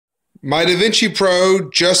My Vinci Pro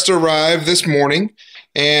just arrived this morning,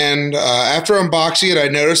 and after unboxing it, I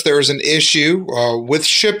noticed there was an issue with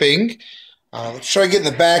shipping. Let's try to get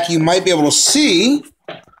in the back. You might be able to see.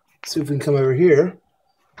 Let's see if we can come over here.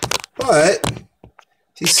 But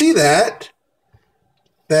you see that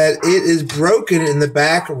it is broken in the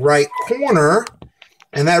back right corner,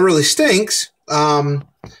 and that really stinks. There's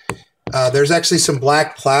actually some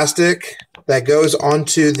black plastic that goes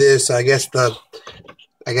onto this.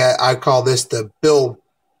 I call this the bill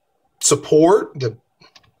support, the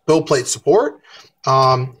bill plate support.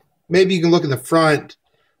 Maybe you can look in the front,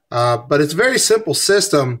 but it's a very simple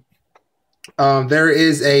system. There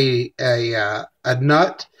is a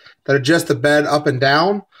nut that adjusts the bed up and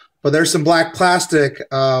down, but there's some black plastic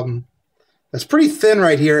that's pretty thin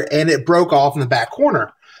right here, and it broke off in the back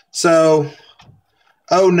corner. So,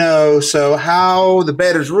 oh no, so how the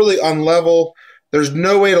bed is really unlevel. There's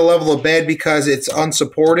no way to level a bed because it's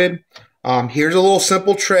unsupported. Here's a little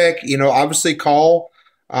simple trick. Obviously call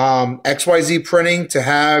XYZ Printing to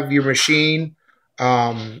have your machine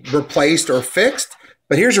replaced or fixed.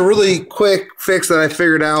 But here's a really quick fix that I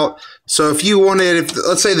figured out. So if you wanted,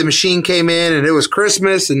 let's say the machine came in and it was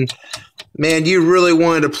Christmas and, man, you really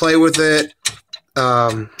wanted to play with it,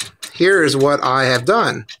 here is what I have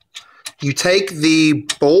done. You take the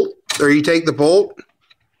bolt,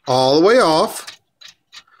 all the way off.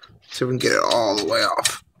 So we can get it all the way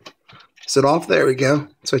off. Is it off? There we go.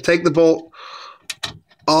 So take the bolt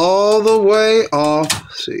all the way off.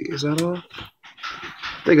 Let's see, is that off?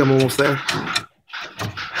 I think I'm almost there.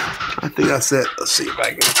 I think that's it. Let's see if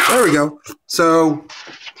I can. There we go. So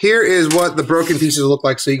here is what the broken pieces look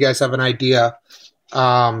like, so you guys have an idea.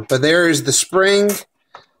 But there is the spring.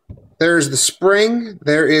 There's the spring.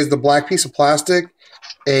 There is the black piece of plastic,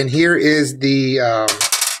 and here is the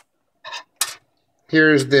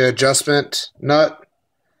adjustment nut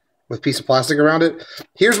with piece of plastic around it.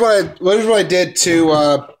 Here's what I did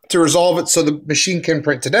to resolve it so the machine can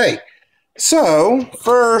print today. So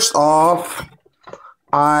first off,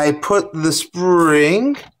 I put the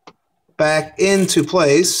spring back into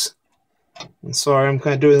place. I'm sorry, I'm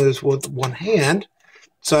kind of doing this with one hand.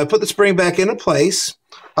 So I put the spring back into place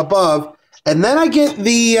above, and then I get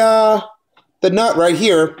the nut right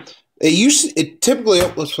here. It typically,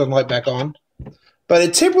 let's put the light back on. But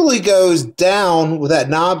it typically goes down with that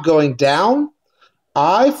knob going down.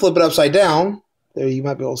 I flip it upside down. There, you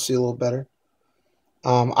might be able to see a little better.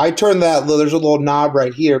 I turn that, there's a little knob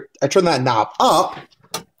right here. I turn that knob up,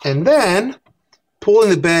 and then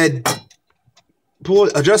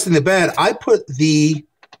adjusting the bed, I put the,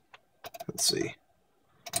 let's see.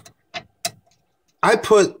 I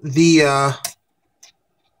put the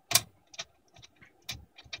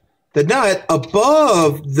nut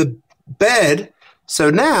above the bed. So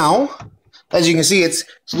now, as you can see, it's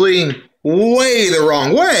leaning way the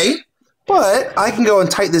wrong way, but I can go and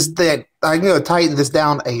tighten this thing. I can go tighten this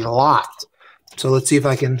down a lot. So let's see if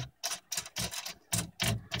I can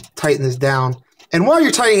tighten this down. And while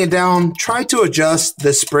you're tightening it down, try to adjust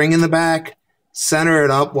the spring in the back, center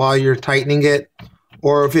it up while you're tightening it.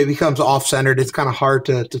 Or if it becomes off-centered, it's kind of hard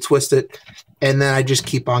to twist it. And then I just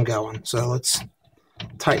keep on going. So let's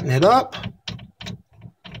tighten it up.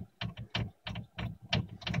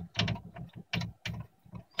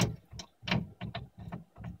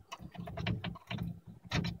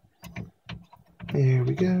 There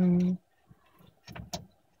we go.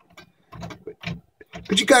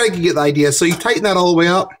 But you gotta get the idea. So you tighten that all the way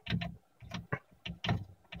up.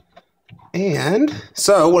 And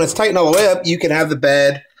so when it's tightened all the way up, you can have the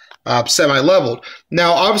bed semi-leveled.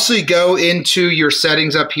 Now, obviously, go into your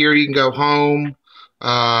settings up here. You can go home,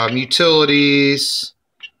 utilities,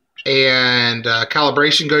 and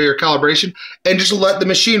calibration. Go to your calibration and just let the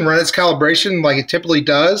machine run its calibration like it typically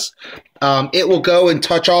does. It will go and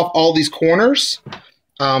touch off all these corners.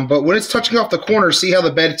 But when it's touching off the corners, see how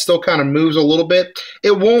the bed still kind of moves a little bit?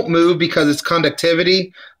 It won't move because it's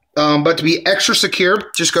conductivity. But to be extra secure,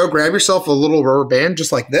 just go grab yourself a little rubber band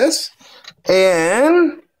just like this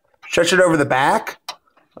and stretch it over the back.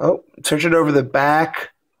 Oh, stretch it over the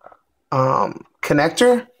back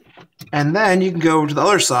connector. And then you can go over to the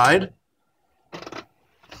other side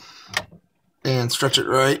and stretch it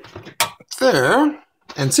right there.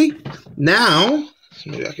 And see, now,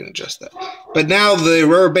 maybe I can adjust that. But now the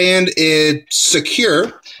rubber band is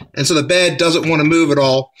secure, and so the bed doesn't want to move at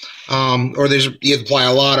all, or you have to apply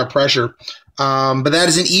a lot of pressure. But that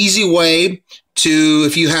is an easy way to,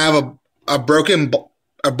 if you have a broken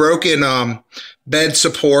bed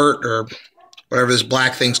support or whatever this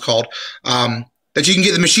black thing's called, that you can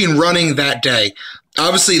get the machine running that day.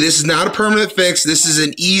 Obviously, this is not a permanent fix. This is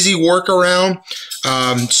an easy workaround,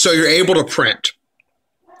 so you're able to print.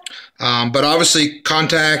 But obviously,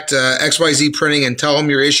 contact XYZ Printing and tell them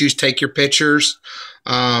your issues. Take your pictures.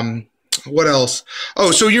 What else?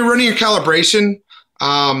 Oh, so you're running your calibration.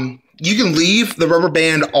 You can leave the rubber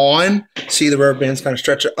band on. See, the rubber band's kind of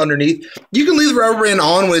stretched underneath. You can leave the rubber band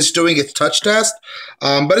on when it's doing its touch test,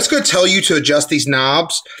 but it's going to tell you to adjust these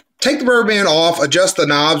knobs. Take the rubber band off, adjust the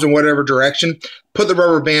knobs in whatever direction, put the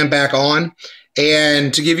rubber band back on.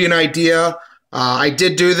 And to give you an idea, I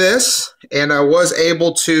did do this, and I was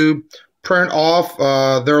able to print off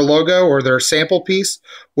their logo or their sample piece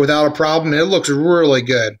without a problem. It looks really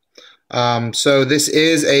good. So this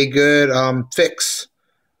is a good fix.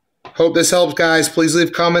 Hope this helps, guys. Please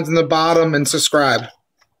leave comments in the bottom and subscribe.